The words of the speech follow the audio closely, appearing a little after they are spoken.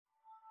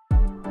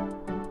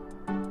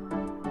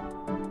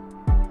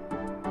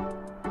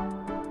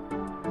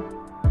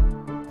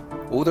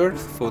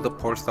Orders for the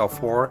Polestar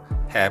 4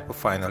 have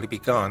finally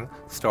begun,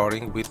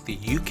 starting with the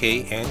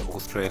UK and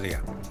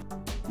Australia.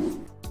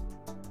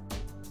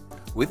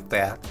 With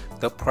that,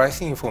 the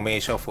pricing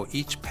information for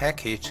each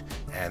package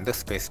and the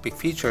specific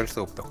features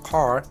of the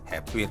car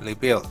have been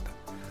revealed.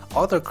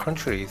 Other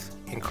countries,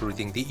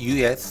 including the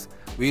US,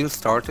 will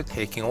start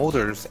taking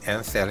orders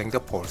and selling the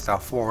Polestar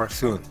 4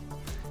 soon.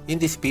 In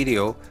this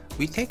video,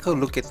 we take a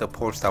look at the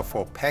Polestar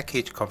 4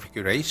 package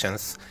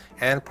configurations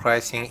and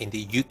pricing in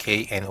the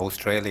UK and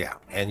Australia,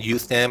 and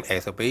use them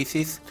as a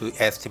basis to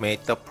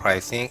estimate the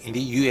pricing in the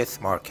US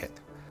market.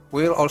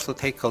 We'll also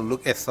take a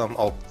look at some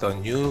of the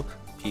new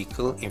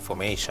vehicle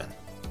information.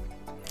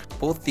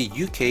 Both the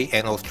UK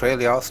and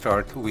Australia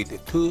start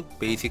with two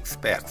basic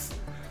specs: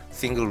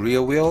 single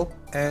rear wheel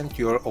and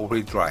dual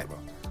all-wheel drive.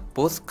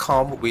 Both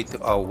come with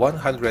a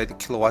 100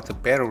 kilowatt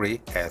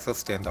battery as a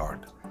standard.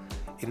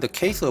 In the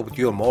case of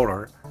dual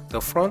motor, the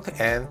front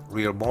and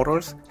rear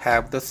motors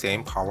have the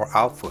same power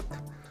output.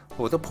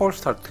 For the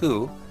Polestar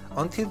 2,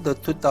 until the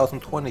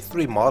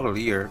 2023 model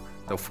year,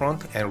 the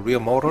front and rear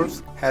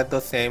motors had the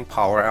same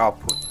power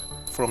output.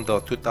 From the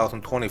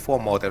 2024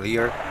 model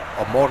year,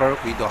 a motor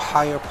with a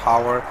higher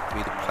power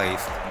will be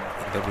placed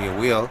in the rear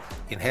wheel,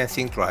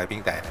 enhancing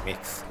driving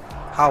dynamics.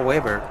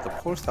 However, the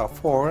Polestar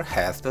 4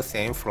 has the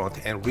same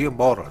front and rear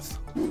motors.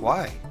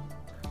 Why?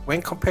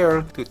 When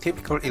compared to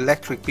typical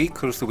electric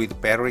vehicles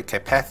with battery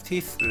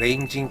capacities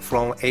ranging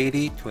from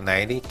 80 to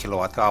 90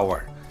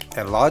 kWh,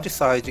 and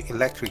large-sized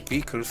electric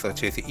vehicles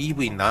such as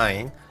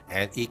EV9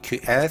 and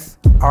EQS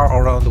are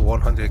around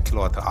 100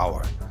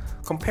 kWh.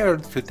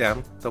 Compared to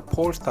them, the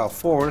Polestar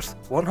 4's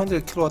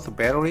 100 kW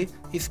battery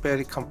is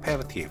very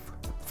competitive.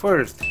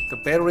 First,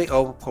 the battery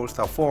of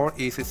Polestar 4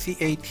 is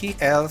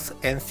CATL's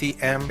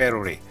NCM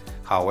battery.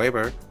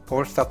 However,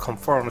 Polestar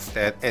confirms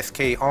that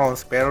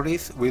SK-on's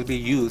batteries will be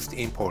used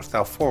in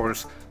Polestar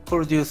 4s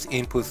produced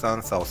in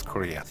Busan, South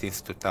Korea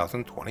since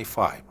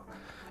 2025.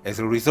 As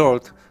a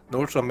result,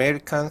 North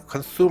American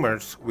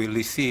consumers will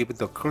receive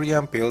the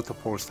Korean-built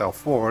Polestar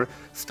 4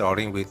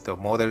 starting with the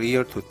model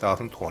year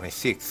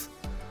 2026.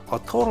 A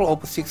total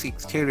of 6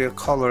 exterior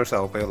colors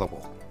are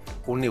available.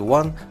 Only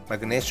one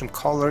magnesium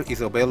color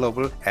is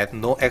available at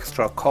no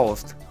extra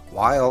cost,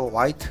 while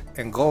white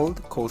and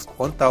gold cost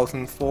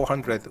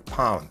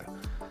 £1,400.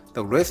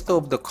 The rest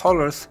of the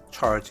colors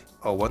charge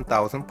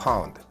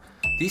 £1,000.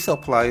 This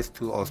applies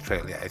to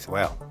Australia as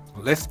well.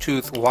 Let's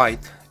choose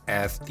white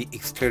as the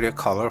exterior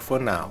color for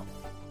now.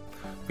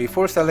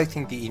 Before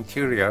selecting the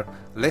interior,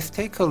 let's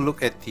take a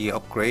look at the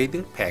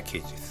upgrade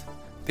packages.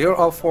 There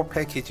are 4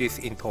 packages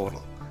in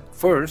total.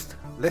 First,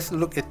 let's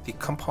look at the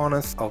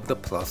components of the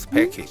Plus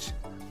package.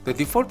 The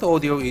default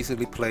audio is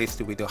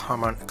replaced with the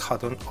Harman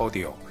Kardon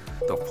audio.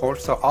 The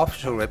Polestar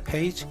official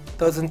webpage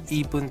doesn't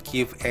even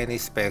give any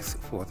specs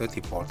for the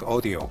default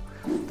audio.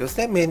 Does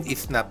that mean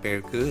it's not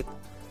very good?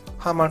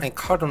 Harman &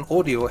 Kardon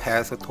audio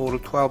has a total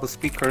 12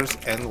 speakers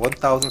and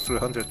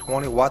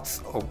 1320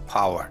 watts of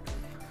power.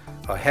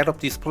 A head-up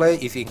display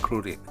is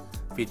included,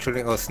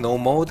 featuring a snow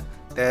mode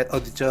that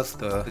adjusts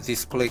the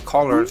display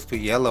colors to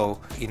yellow,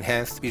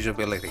 enhanced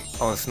visibility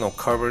on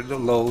snow-covered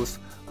roads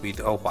with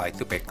a white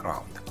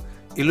background.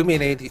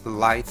 Illuminated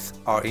lights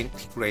are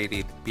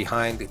integrated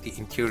behind the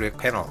interior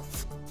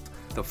panels.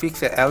 The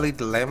fixed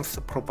LED lamps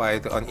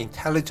provide an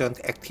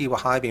intelligent active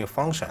high beam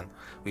function,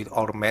 which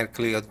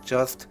automatically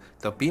adjusts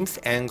the beam's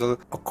angle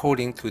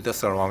according to the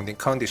surrounding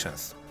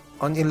conditions.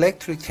 An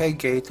electric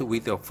tailgate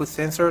with a foot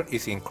sensor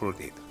is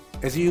included.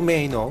 As you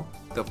may know,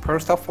 the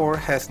Polestar 4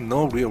 has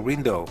no rear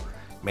window,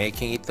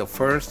 making it the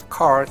first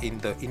car in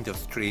the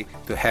industry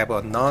to have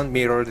a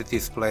non-mirrored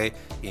display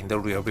in the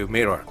rearview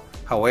mirror.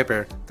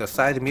 However, the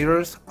side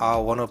mirrors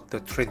are one of the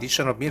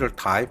traditional mirror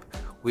type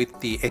with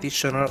the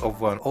addition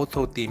of an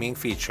auto-dimming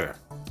feature.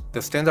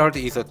 The standard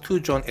is a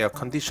 2-zone air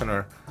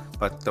conditioner,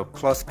 but the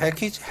Plus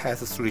package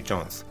has 3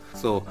 zones,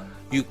 so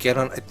you get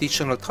an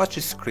additional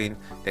touchscreen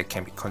that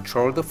can be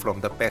controlled from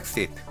the back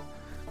seat.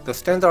 The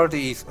standard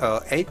is a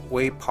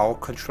 8-way power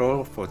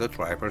control for the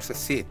driver's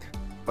seat,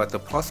 but the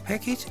Plus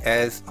package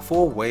adds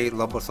 4-way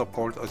lumbar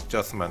support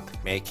adjustment,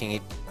 making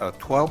it a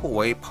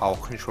 12-way power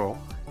control,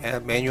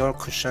 and manual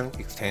cushion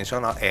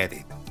extension are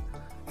added.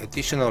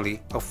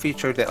 Additionally, a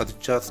feature that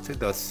adjusts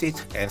the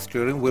seat and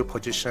steering wheel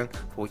position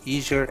for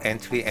easier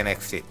entry and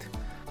exit.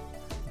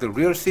 The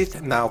rear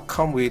seats now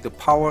come with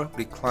power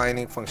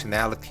reclining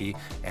functionality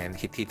and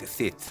heated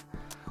seats,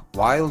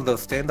 while the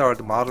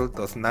standard model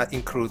does not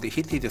include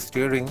heated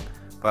steering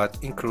but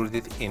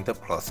included in the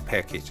Plus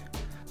package.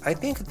 I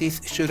think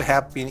this should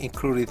have been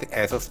included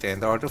as a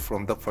standard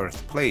from the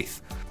first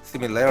place.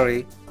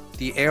 Similarly,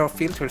 the air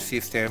filter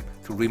system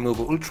to remove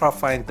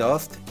ultrafine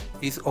dust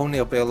is only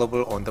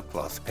available on the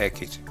Plus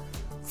package.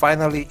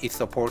 Finally, it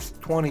supports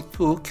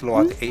 22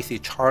 kW AC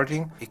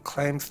charging. It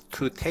claims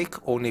to take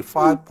only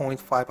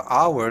 5.5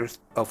 hours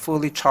of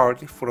fully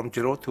charged from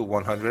 0 to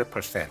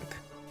 100%.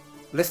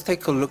 Let's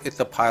take a look at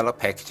the Pilot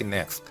package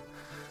next.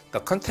 The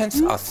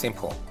contents are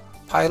simple: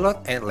 Pilot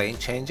and lane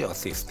change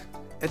assist.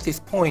 At this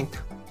point,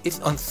 It's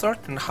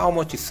uncertain how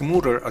much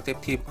smoother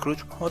adaptive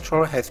cruise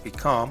control has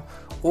become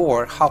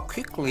or how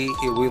quickly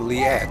it will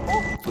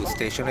react to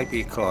stationary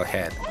vehicle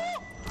ahead.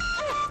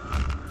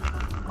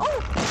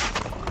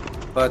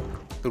 But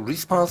the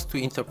response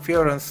to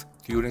interference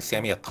during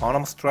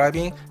semi-autonomous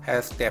driving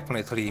has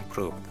definitely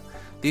improved.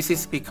 This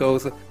is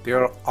because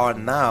there are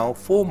now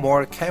 4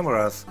 more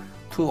cameras,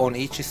 2 on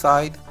each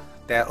side,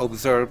 that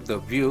observe the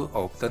view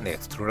of the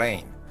next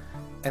lane.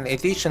 And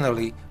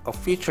additionally, a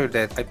feature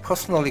that I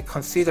personally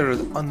considered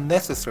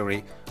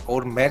unnecessary,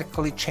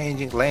 automatically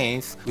changing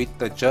lanes with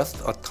the just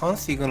a turn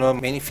signal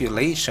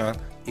manipulation,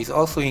 is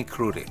also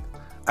included.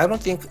 I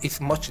don't think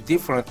it's much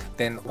different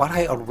than what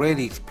I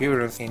already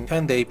experienced in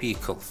Hyundai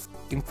vehicles.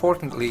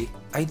 Importantly,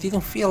 I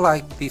didn't feel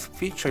like this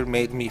feature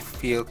made me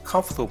feel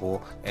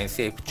comfortable and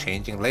safe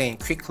changing lane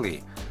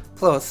quickly.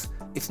 Plus,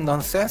 it's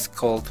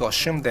nonsensical to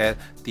assume that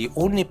the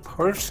only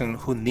person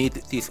who need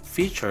this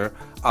feature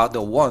are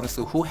the ones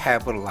who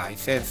have a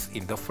license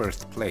in the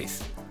first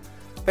place.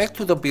 Back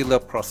to the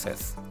build-up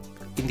process.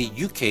 In the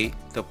UK,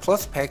 the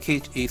Plus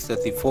package is the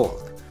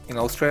default. In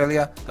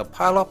Australia, the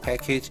Pilot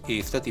package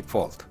is the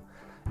default.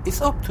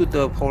 It's up to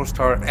the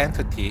Polestar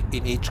entity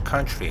in each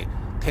country,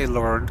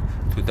 tailored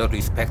to the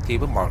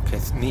respective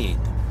market's need.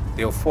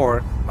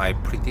 Therefore, my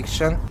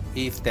prediction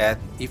is that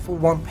if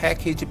one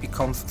package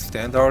becomes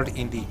standard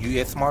in the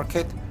US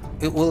market,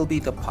 it will be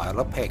the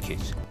Pilot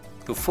package.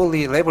 To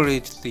fully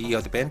leverage the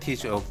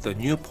advantage of the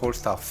new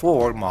Polestar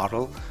 4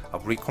 model, I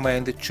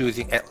recommend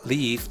choosing at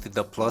least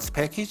the Plus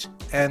package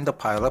and the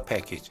Pilot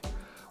package.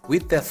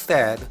 With that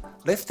said,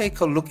 let's take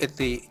a look at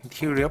the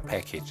interior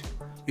package.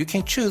 You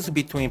can choose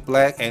between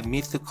black and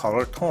mist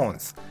color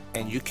tones,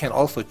 and you can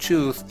also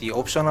choose the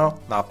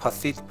optional Napa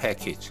seat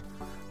package.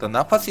 The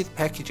Napa seat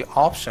package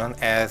option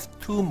adds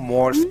 2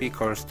 more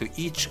speakers to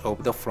each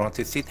of the front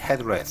seat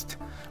headrests,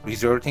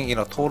 resulting in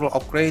a total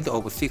upgrade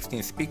of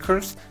 16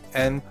 speakers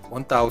and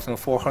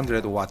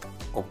 1400 watts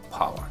of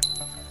power.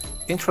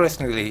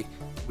 Interestingly,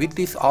 with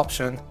this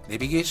option,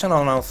 navigation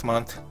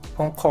announcement,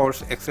 phone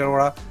calls,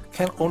 etc.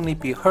 can only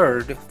be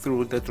heard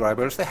through the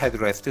driver's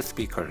headrest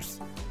speakers.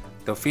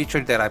 The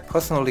feature that I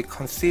personally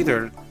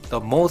consider the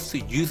most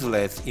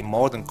useless in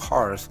modern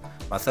cars,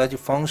 massage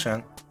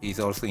function, is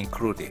also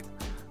included.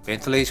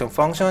 Ventilation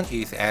function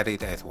is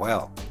added as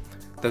well.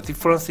 The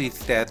difference is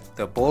that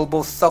the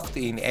Volvo sucked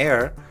in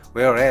air,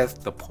 whereas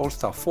the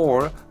Polestar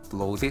 4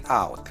 blows it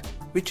out.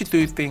 Which do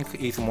you think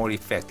is more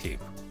effective?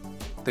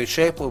 The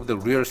shape of the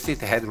rear seat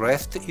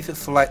headrest is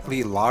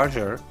slightly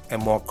larger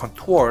and more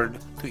contoured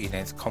to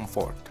enhance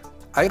comfort.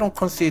 I don't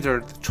consider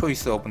the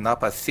choice of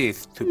Napa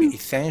seats to be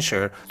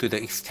essential to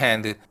the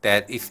extent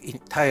that it's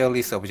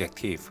entirely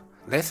subjective.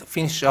 Let's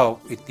finish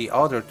up with the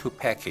other 2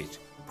 packages,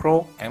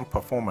 Pro and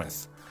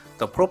Performance.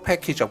 The Pro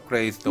package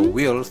upgrades the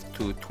wheels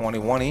to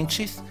 21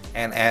 inches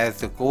and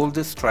adds the gold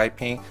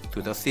striping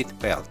to the seat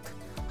belt.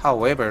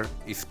 However,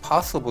 it's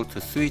possible to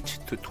switch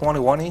to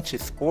 21-inch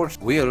sports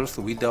wheels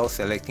without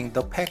selecting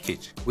the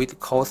package, with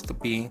cost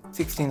being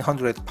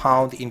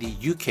 £1,600 in the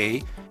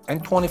UK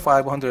and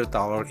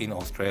 $2,500 in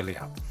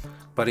Australia.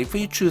 But if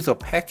you choose a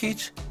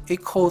package,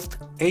 it costs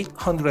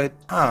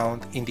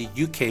 £800 in the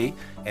UK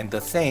and the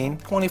same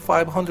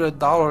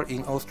 $2,500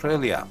 in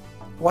Australia.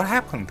 What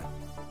happened?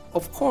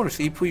 Of course,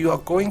 if you are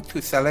going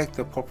to select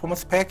the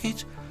performance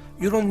package,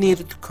 you don't need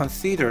to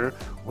consider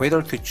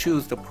whether to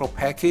choose the Pro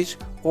package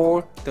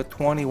or the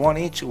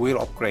 21-inch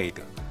wheel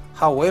upgrade.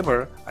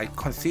 However, I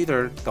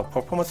consider the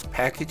performance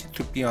package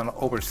to be an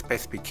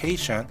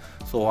overspecification,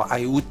 so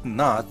I would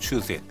not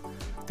choose it.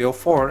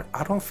 Therefore,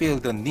 I don't feel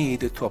the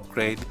need to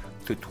upgrade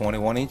to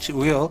 21-inch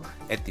wheel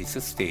at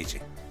this stage.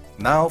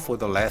 Now for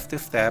the last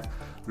step,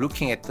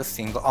 looking at the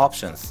single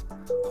options.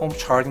 Home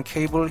charging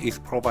cable is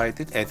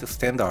provided as a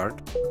standard.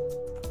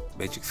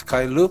 Magic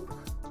Sky Loop,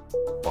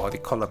 body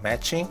color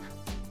matching,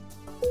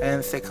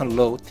 and second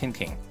low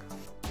tinting.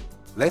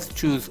 Let's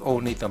choose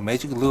only the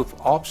Magic Loop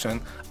option.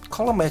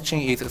 Color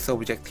matching is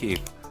subjective,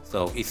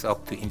 so it's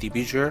up to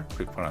individual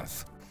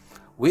preference.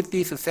 With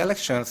these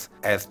selections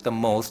as the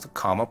most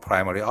common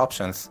primary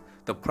options,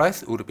 the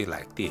price would be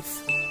like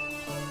this.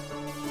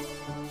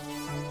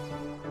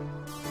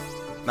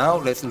 Now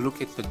let's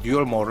look at the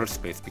dual motor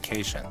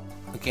specification.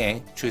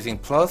 Again, choosing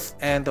Plus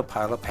and the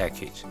Pilot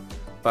package.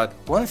 But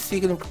one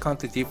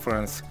significant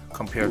difference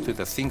compared to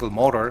the single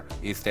motor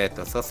is that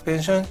the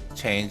suspension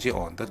changes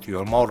on the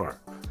dual motor.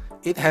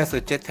 It has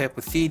a JTAP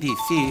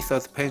CDC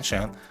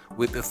suspension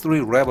with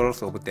 3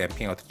 levels of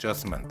damping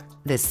adjustment.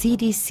 The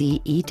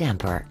CDC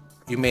E-Damper.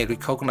 You may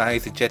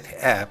recognize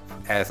JTAP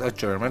as a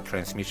German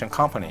transmission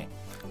company.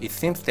 It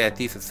seems that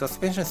this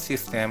suspension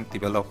system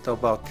developed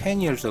about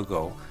 10 years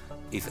ago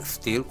is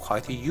still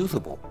quite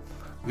usable.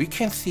 We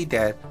can see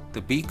that the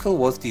vehicle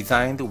was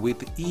designed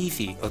with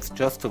easy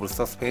adjustable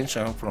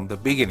suspension from the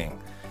beginning.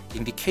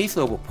 In the case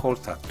of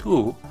Polestar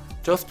 2,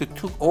 just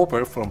took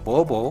over from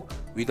Volvo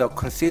without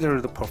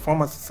considering the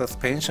performance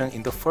suspension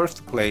in the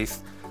first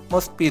place,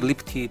 must be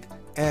lifted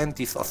and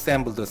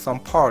disassembled some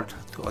part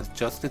to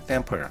adjust the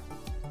damper.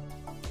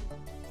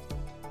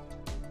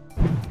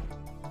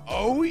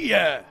 Oh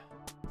yeah!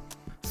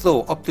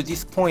 So up to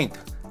this point,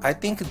 I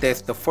think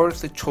that's the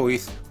first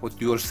choice for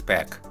dual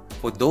spec.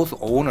 For those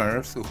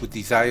owners who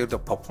desire the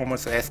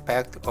performance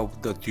aspect of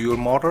the dual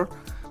motor,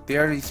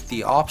 there is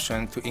the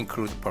option to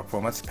include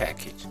performance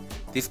package.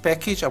 This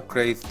package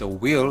upgrades the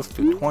wheels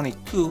to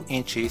 22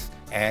 inches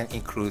and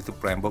includes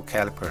Brembo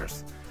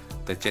calipers.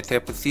 The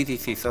ZF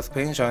CDC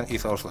suspension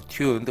is also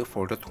tuned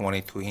for the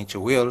 22-inch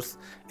wheels,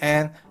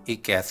 and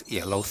it gets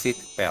yellow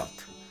seat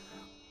belt.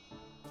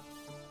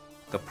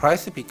 The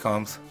price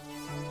becomes...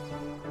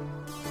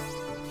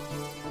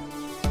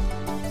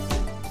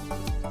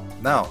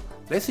 Now,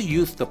 let's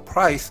use the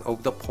price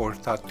of the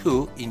Polestar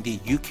 2 in the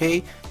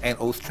UK and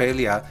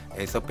Australia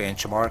as a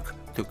benchmark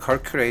to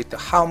calculate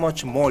how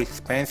much more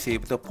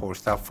expensive the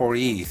Polestar 4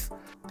 is.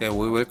 Then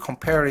we will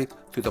compare it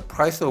to the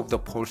price of the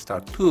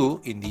Polestar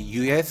 2 in the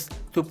US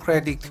to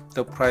predict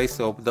the price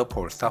of the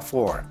Polestar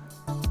 4.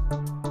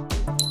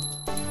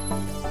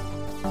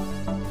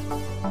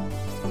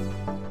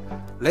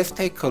 Let's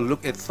take a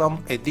look at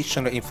some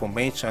additional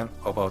information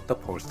about the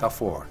Polestar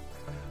 4.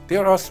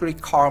 There are 3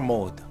 car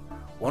modes.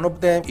 One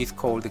of them is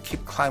called the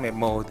Keep Climate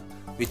mode,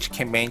 which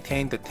can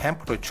maintain the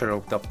temperature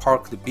of the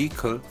parked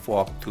vehicle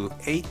for up to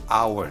 8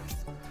 hours.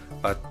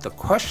 But the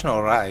question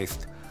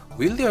arises,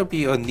 will there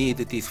be a need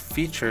this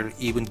feature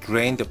even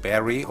drain the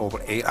battery over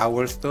 8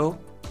 hours though?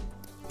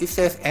 It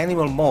says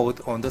animal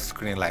mode on the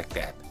screen like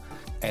that,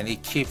 and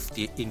it keeps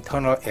the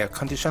internal air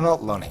conditioner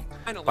running.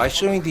 By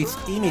showing this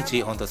image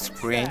on the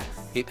screen,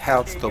 it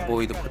helps to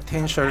avoid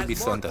potential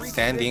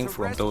misunderstanding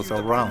from those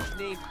around.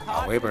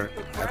 However,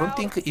 I don't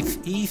think it's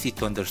easy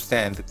to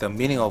understand the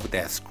meaning of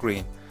that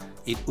screen.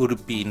 It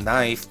would be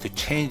nice to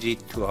change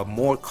it to a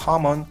more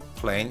common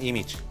plain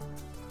image.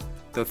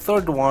 The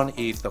third one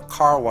is the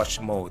car wash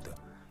mode.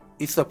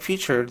 It's a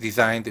feature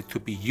designed to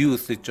be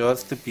used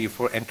just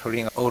before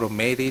entering an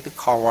automated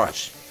car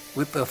wash.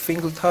 With a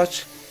single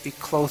touch, it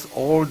closes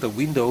all the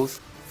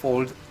windows,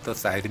 folds the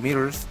side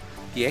mirrors,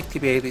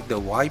 deactivated the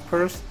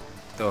wipers,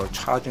 the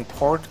charging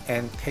port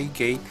and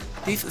tailgate.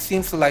 This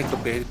seems like a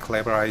very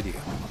clever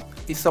idea.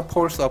 It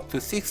supports up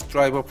to 6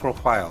 driver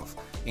profiles,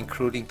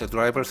 including the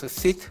driver's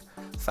seat,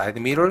 side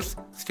mirrors,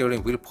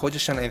 steering wheel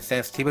position and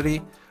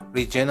sensitivity,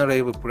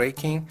 regenerative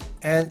braking,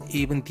 and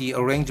even the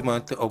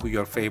arrangement of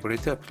your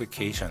favorite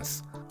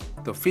applications.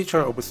 The feature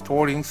of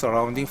storing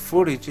surrounding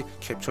footage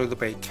captured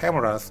by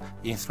cameras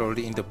installed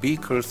in the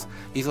vehicles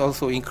is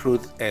also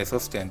included as a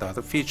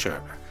standard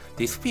feature.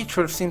 This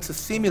feature seems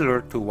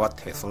similar to what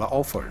Tesla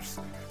offers.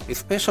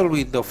 Especially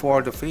with the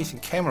forward-facing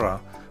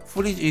camera,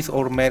 footage is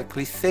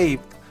automatically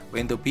saved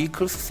when the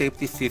vehicle's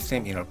safety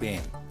system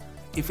intervenes.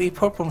 If it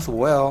performs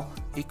well,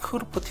 it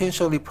could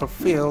potentially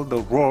fulfill the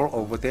role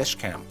of a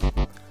dashcam.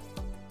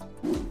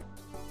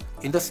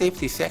 In the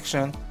safety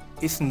section,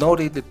 it's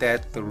noted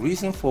that the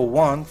reason for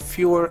one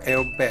fewer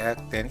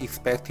airbags than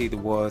expected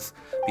was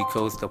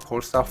because the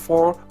Polestar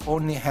 4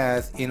 only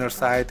has inner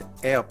side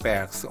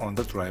airbags on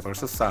the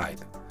driver's side.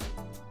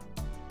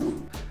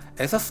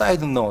 As a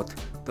side note,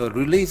 the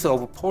release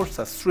of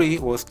Polestar 3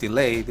 was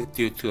delayed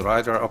due to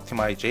radar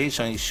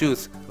optimization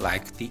issues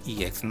like the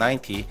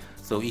EX90,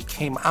 so it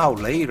came out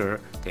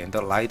later than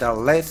the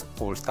LiDAR-less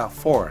Polestar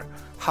 4.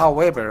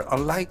 However,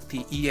 unlike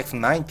the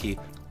EX90,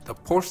 the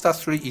Polestar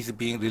 3 is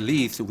being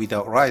released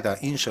without radar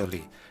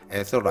initially,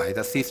 as the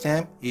radar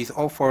system is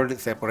offered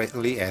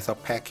separately as a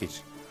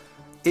package.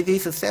 It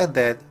is said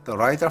that the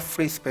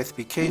radar-free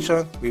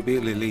specification will be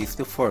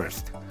released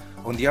first.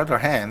 On the other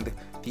hand,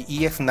 the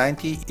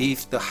EX90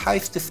 is the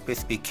highest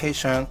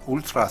specification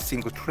ultra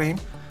single trim.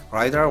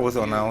 radar was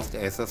announced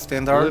as a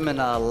standard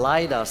Lumina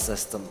LiDAR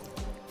system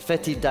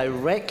fitted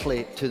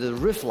directly to the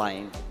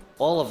roofline.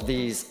 All of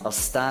these are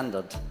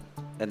standard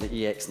in the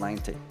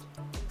EX90.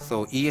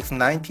 So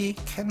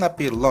EX90 cannot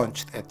be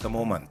launched at the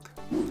moment.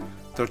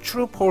 The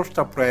true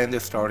Polestar brand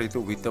started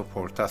with the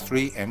Polestar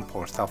 3 and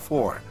Polestar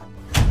 4.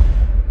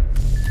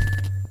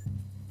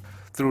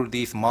 Through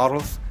these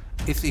models,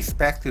 it's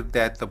expected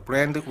that the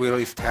brand will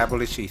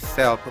establish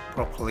itself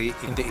properly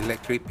in the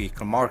electric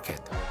vehicle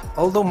market.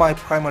 Although my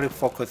primary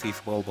focus is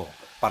Volvo,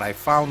 but I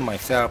found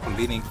myself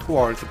leaning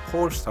towards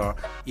Polestar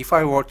if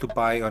I were to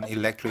buy an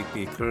electric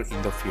vehicle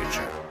in the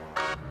future.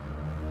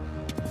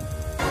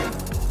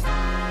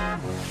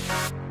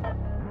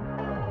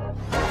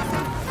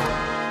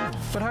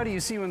 But how do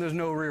you see when there's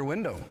no rear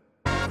window?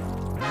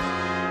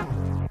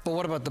 But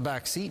what about the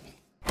back seat?